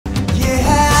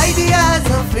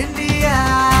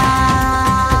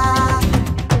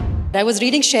I was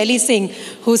reading Shaili Singh,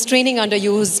 who's training under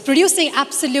you, who's producing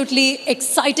absolutely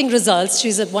exciting results.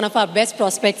 She's one of our best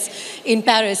prospects in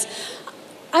Paris.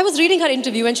 I was reading her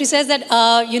interview and she says that,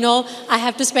 I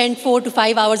have to spend 4 to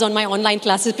 5 hours on my online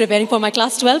classes preparing for my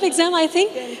class 12 exam, I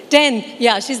think. 10.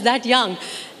 Yeah, she's that young.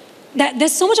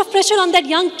 There's so much of pressure on that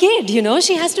young kid,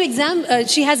 She has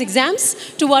she has exams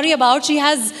to worry about. She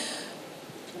has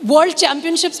world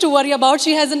championships to worry about.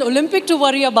 She has an Olympic to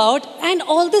worry about. And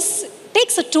all this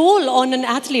takes a toll on an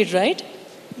athlete, right?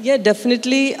 Yeah,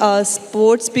 definitely.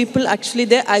 Sports people, actually,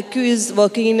 their IQ is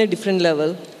working in a different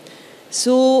level.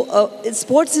 So,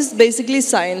 sports is basically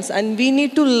science, and we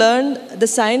need to learn the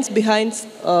science behind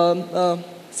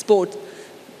sport.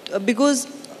 Because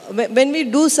when we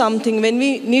do something, when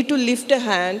we need to lift a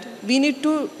hand, we need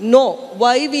to know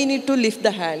why we need to lift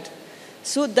the hand.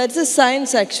 So that's a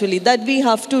science actually that we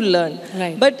have to learn.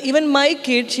 Right. But even my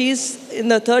kid, she's in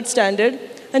the 3rd standard,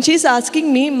 and she's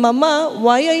asking me, Mama,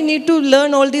 why I need to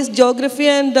learn all this geography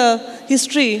and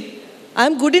history?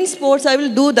 I'm good in sports, I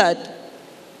will do that.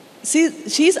 See,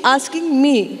 she's asking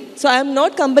me. So I'm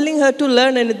not compelling her to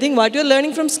learn anything. What you're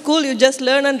learning from school, you just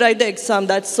learn and write the exam,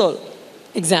 that's all.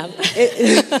 Exam.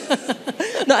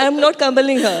 No, I'm not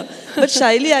compelling her. But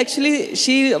Shaili actually,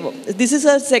 this is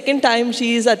her 2nd time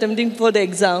she is attempting for the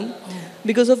exam.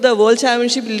 Because of the World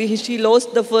Championship, she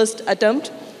lost the 1st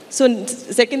attempt. So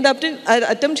 2nd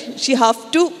attempt, she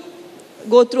have to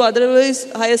go through.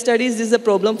 Otherwise, higher studies is a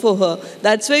problem for her.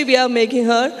 That's why we are making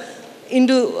her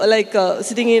into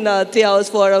sitting in 3 hours,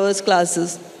 4 hours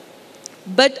classes.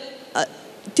 But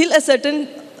till a certain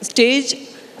stage,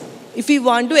 if we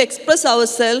want to express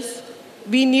ourselves,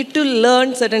 we need to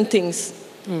learn certain things.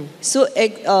 So,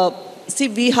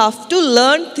 we have to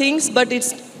learn things, but it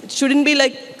shouldn't be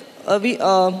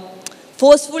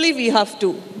forcefully we have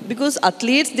to. Because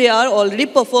athletes, they are already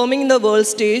performing in the world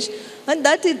stage, and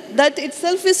that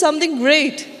itself is something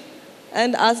great.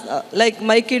 And as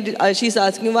my kid, she's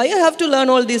asking, why I have to learn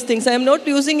all these things? I am not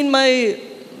using in my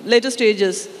later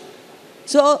stages.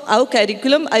 So our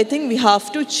curriculum, I think we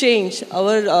have to change.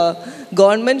 Our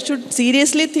government should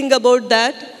seriously think about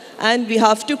that. And we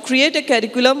have to create a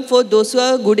curriculum for those who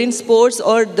are good in sports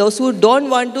or those who don't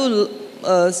want to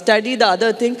study the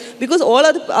other thing. Because all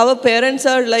our parents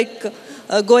are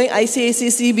going ICSE,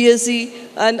 CBSE,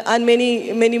 and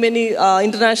many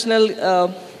international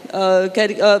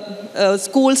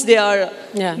schools they are.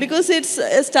 Yeah. Because it's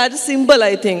a status symbol,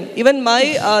 I think. Even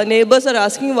my neighbors are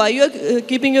asking why you are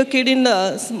keeping your kid in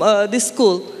this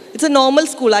school. It's a normal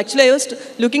school. Actually, I was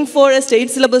looking for a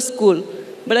state syllabus school,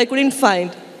 but I couldn't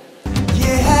find.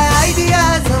 ये है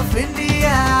ideas of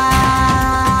India.